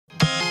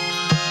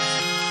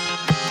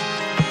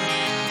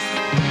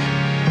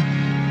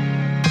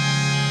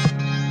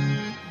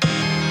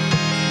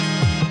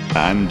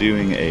I'm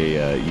doing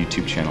a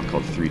YouTube channel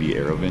called 3D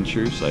Aero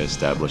Ventures. I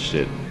established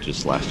it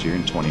just last year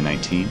in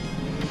 2019.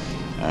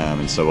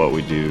 And so what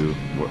we do,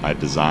 I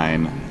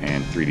design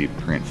and 3D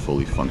print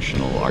fully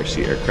functional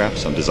RC aircraft.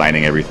 So I'm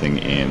designing everything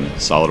in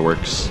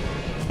SolidWorks,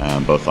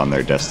 both on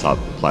their desktop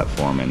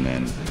platform and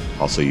then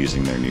also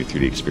using their new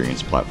 3D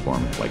Experience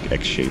platform like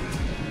X-Shape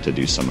to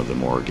do some of the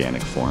more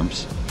organic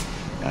forms.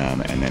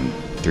 And then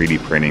 3D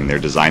printing, they're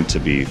designed to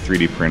be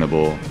 3D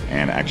printable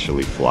and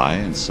actually fly.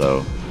 And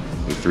so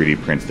we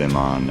 3D print them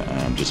on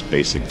just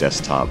basic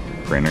desktop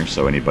printer.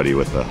 So anybody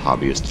with a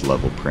hobbyist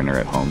level printer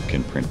at home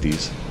can print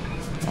these.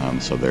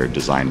 So they're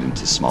designed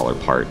into smaller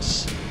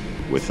parts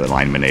with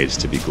alignment aids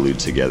to be glued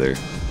together.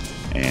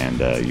 And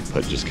you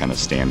put just kind of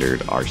standard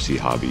RC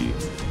hobby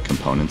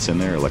components in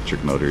there,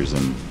 electric motors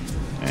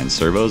and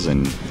servos,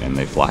 and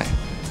they fly.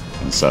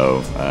 And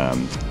so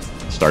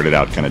started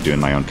out kind of doing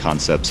my own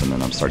concepts, and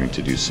then I'm starting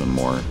to do some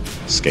more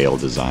scale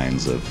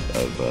designs of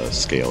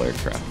scale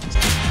aircraft.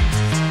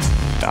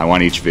 I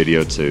want each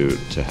video to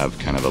have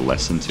kind of a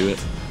lesson to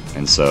it,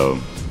 and so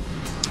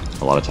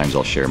a lot of times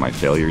I'll share my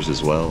failures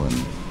as well. And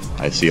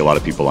I see a lot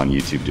of people on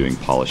YouTube doing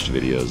polished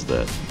videos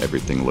that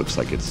everything looks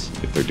like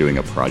if they're doing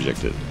a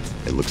project, it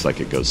looks like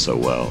it goes so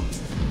well.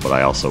 But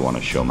I also want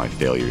to show my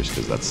failures,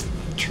 because that's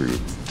true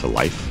to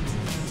life.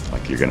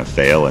 Like, you're going to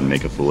fail and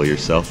make a fool of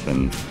yourself,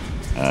 and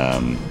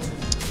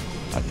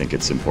I think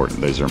it's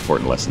important. Those are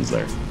important lessons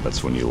there.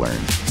 That's when you learn.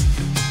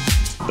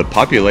 The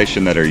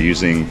population that are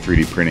using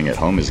 3D printing at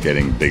home is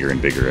getting bigger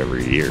and bigger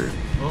every year.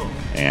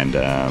 And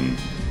I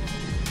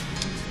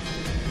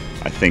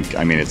think,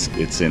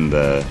 it's in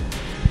the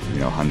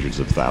hundreds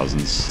of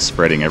thousands,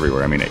 spreading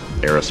everywhere.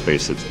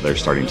 Aerospace, they're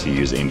starting to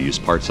use end-use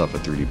parts off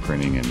of 3D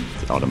printing, and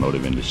the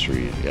automotive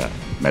industry, yeah,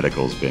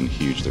 medical's been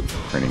huge. They're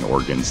printing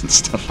organs and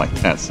stuff like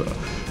that. So,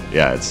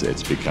 yeah,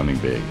 it's becoming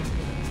big,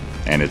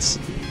 and it's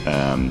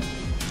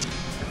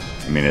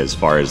as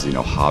far as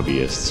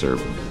hobbyists or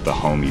the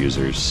home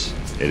users,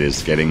 it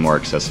is getting more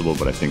accessible.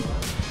 But I think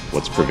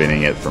what's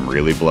preventing it from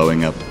really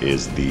blowing up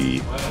is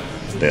the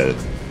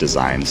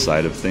design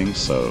side of things.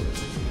 So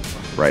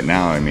right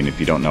now, if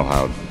you don't know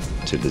how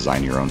to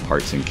design your own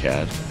parts in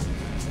CAD,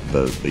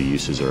 the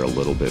uses are a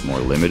little bit more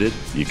limited.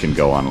 You can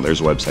go on,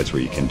 there's websites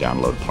where you can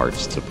download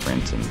parts to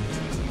print,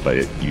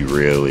 but you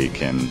really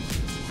can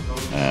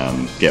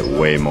get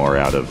way more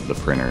out of the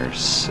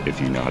printers if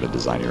you know how to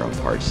design your own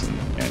parts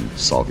and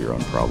solve your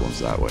own problems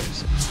that way.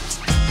 So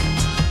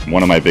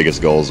one of my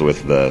biggest goals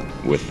with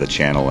the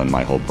channel and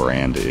my whole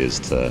brand is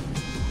to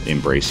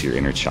embrace your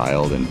inner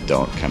child and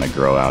don't kind of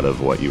grow out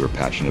of what you were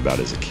passionate about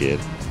as a kid.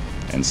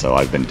 And so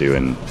I've been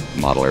doing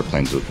model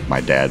airplanes with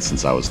my dad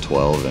since I was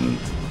 12,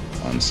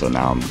 and so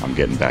now I'm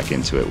getting back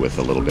into it with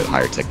a little bit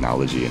higher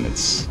technology, and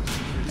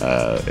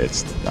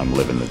I'm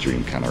living the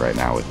dream kind of right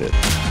now with it.